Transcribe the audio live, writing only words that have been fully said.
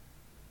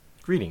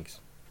Greetings.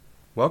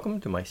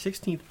 Welcome to my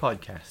 16th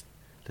podcast,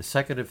 the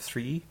second of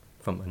three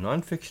from a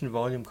non-fiction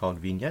volume called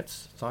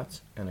Vignettes,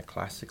 Thoughts, and a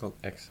Classical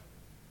Exile.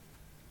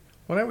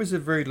 When I was a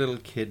very little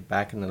kid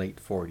back in the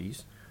late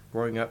 40s,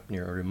 growing up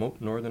near a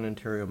remote northern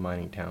Ontario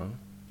mining town,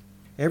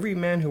 every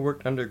man who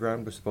worked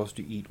underground was supposed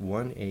to eat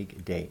 1 egg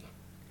a day.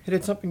 It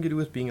had something to do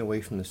with being away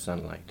from the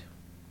sunlight.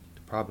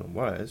 The problem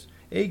was,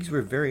 eggs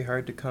were very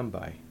hard to come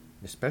by,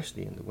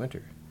 especially in the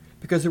winter,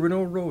 because there were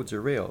no roads or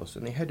rails,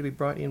 and they had to be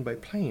brought in by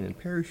plane and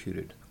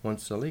parachuted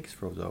once the lakes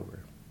froze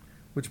over,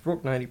 which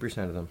broke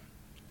 90% of them.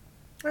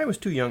 I was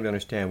too young to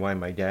understand why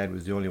my dad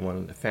was the only one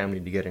in the family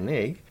to get an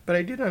egg, but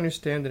I did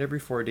understand that every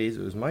 4 days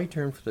it was my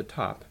turn for the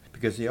top,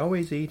 because he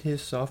always ate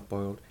his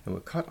soft-boiled and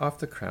would cut off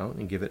the crown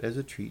and give it as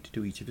a treat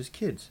to each of his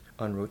kids,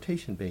 on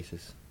rotation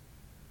basis.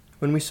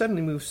 When we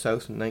suddenly moved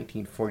south in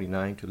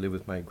 1949 to live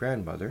with my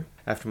grandmother,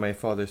 after my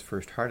father's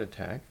first heart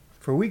attack,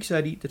 for weeks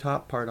I'd eat the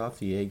top part off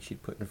the egg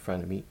she'd put in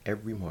front of me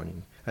every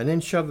morning, and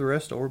then shove the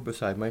rest over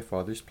beside my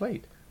father's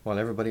plate, while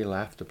everybody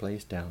laughed the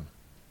place down.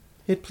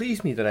 It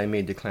pleased me that I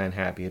made the clan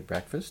happy at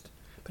breakfast,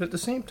 but at the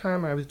same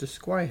time I was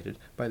disquieted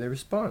by their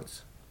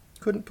response.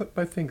 Couldn't put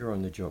my finger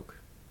on the joke.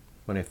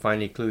 When I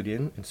finally clued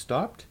in and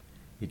stopped,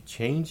 it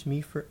changed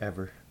me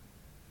forever.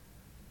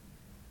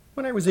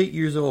 When I was 8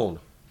 years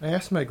old, I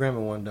asked my grandma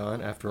one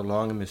dawn, after a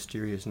long and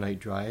mysterious night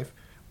drive,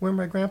 where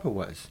my grandpa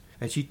was,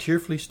 and she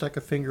tearfully stuck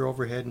a finger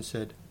overhead and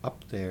said,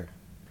 "Up there."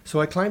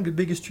 So I climbed the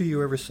biggest tree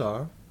you ever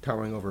saw,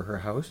 towering over her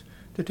house,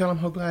 to tell him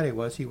how glad I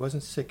was he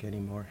wasn't sick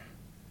anymore.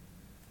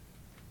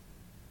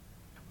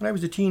 When I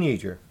was a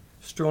teenager,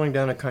 strolling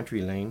down a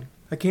country lane,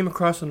 I came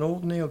across an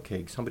old nail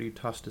keg somebody had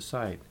tossed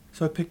aside,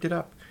 so I picked it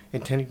up,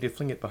 intending to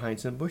fling it behind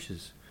some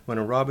bushes, when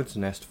a robin's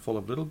nest full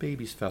of little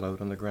babies fell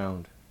out on the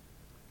ground.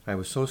 I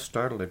was so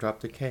startled I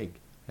dropped the keg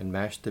and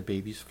mashed the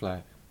babies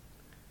flat.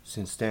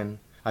 Since then,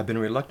 I've been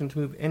reluctant to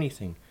move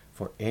anything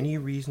for any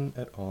reason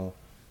at all.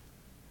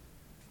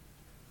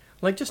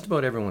 Like just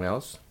about everyone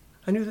else,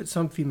 I knew that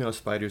some female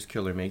spiders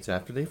kill their mates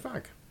after they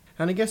fuck,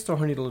 and I guess the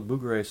horny little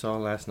booger I saw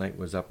last night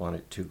was up on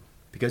it too,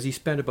 because he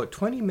spent about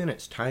 20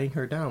 minutes tying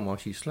her down while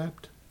she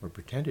slept, or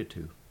pretended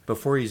to,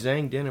 before he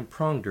zanged in and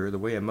pronged her the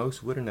way a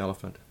mouse would an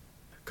elephant.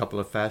 A couple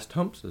of fast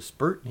humps, a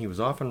spurt, and he was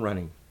off and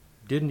running.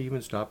 Didn't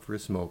even stop for a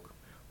smoke.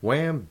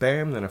 Wham,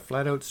 bam, then a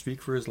flat-out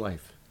streak for his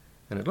life,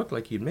 and it looked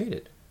like he'd made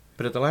it.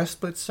 But at the last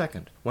split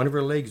second, one of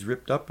her legs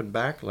ripped up and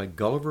back like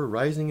Gulliver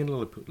rising in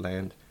Lilliput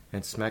land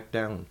and smacked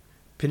down,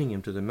 pinning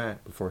him to the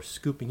mat before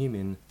scooping him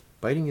in,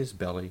 biting his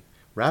belly,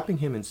 wrapping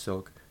him in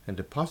silk, and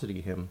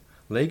depositing him,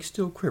 legs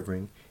still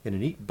quivering, in a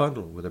neat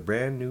bundle with a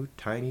brand new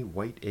tiny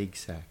white egg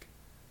sack.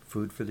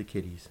 Food for the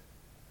kiddies.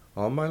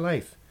 All my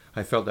life,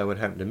 I felt that would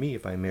happen to me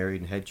if I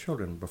married and had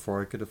children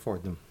before I could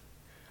afford them.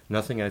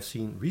 Nothing I've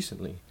seen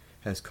recently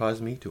has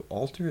caused me to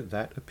alter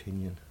that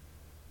opinion.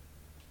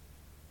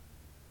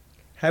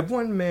 Have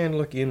one man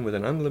look in with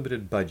an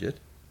unlimited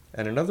budget,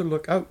 and another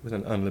look out with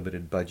an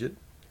unlimited budget,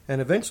 and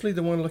eventually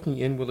the one looking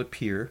in will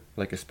appear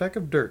like a speck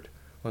of dirt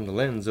on the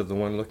lens of the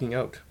one looking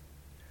out.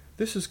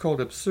 This is called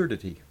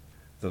absurdity,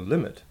 the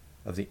limit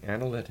of the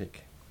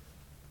analytic.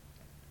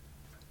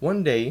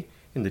 One day,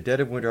 in the dead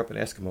of winter up in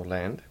Eskimo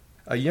land,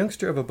 a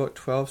youngster of about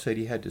 12 said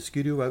he had to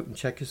skidoo out and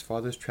check his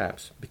father's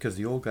traps because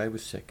the old guy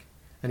was sick,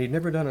 and he'd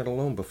never done it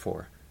alone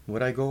before.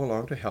 Would I go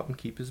along to help him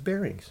keep his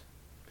bearings?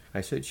 I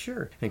said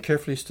sure, and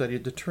carefully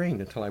studied the terrain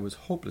until I was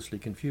hopelessly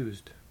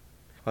confused.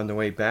 On the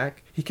way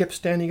back, he kept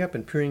standing up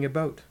and peering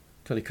about,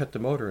 till he cut the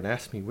motor and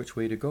asked me which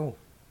way to go.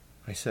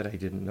 I said I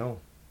didn't know.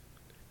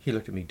 He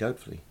looked at me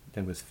doubtfully,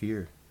 then with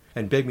fear,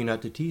 and begged me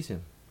not to tease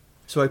him.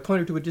 So I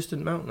pointed to a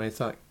distant mountain I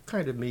thought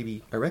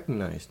maybe I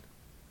recognized,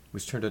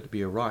 which turned out to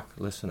be a rock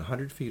less than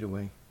 100 feet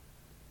away.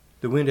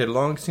 The wind had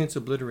long since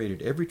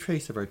obliterated every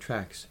trace of our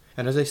tracks,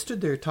 and as I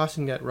stood there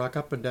tossing that rock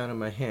up and down in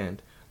my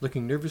hand,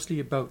 looking nervously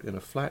about in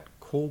a flat,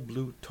 cold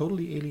blue,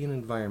 totally alien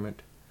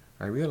environment,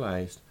 I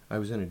realized I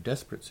was in a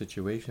desperate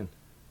situation.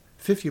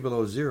 50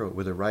 below zero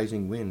with a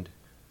rising wind,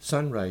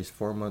 sunrise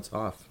 4 months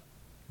off,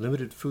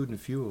 limited food and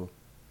fuel,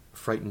 a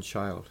frightened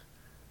child,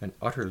 and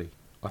utterly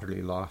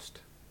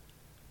lost.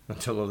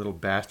 Until the little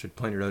bastard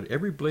pointed out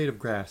every blade of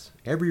grass,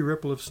 every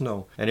ripple of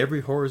snow, and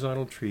every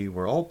horizontal tree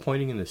were all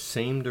pointing in the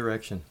same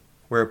direction,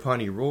 whereupon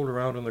he rolled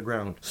around on the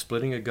ground,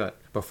 splitting a gut,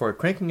 before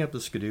cranking up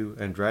the skidoo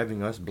and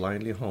driving us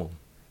blindly home,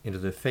 into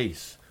the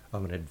face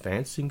of an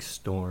advancing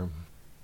storm.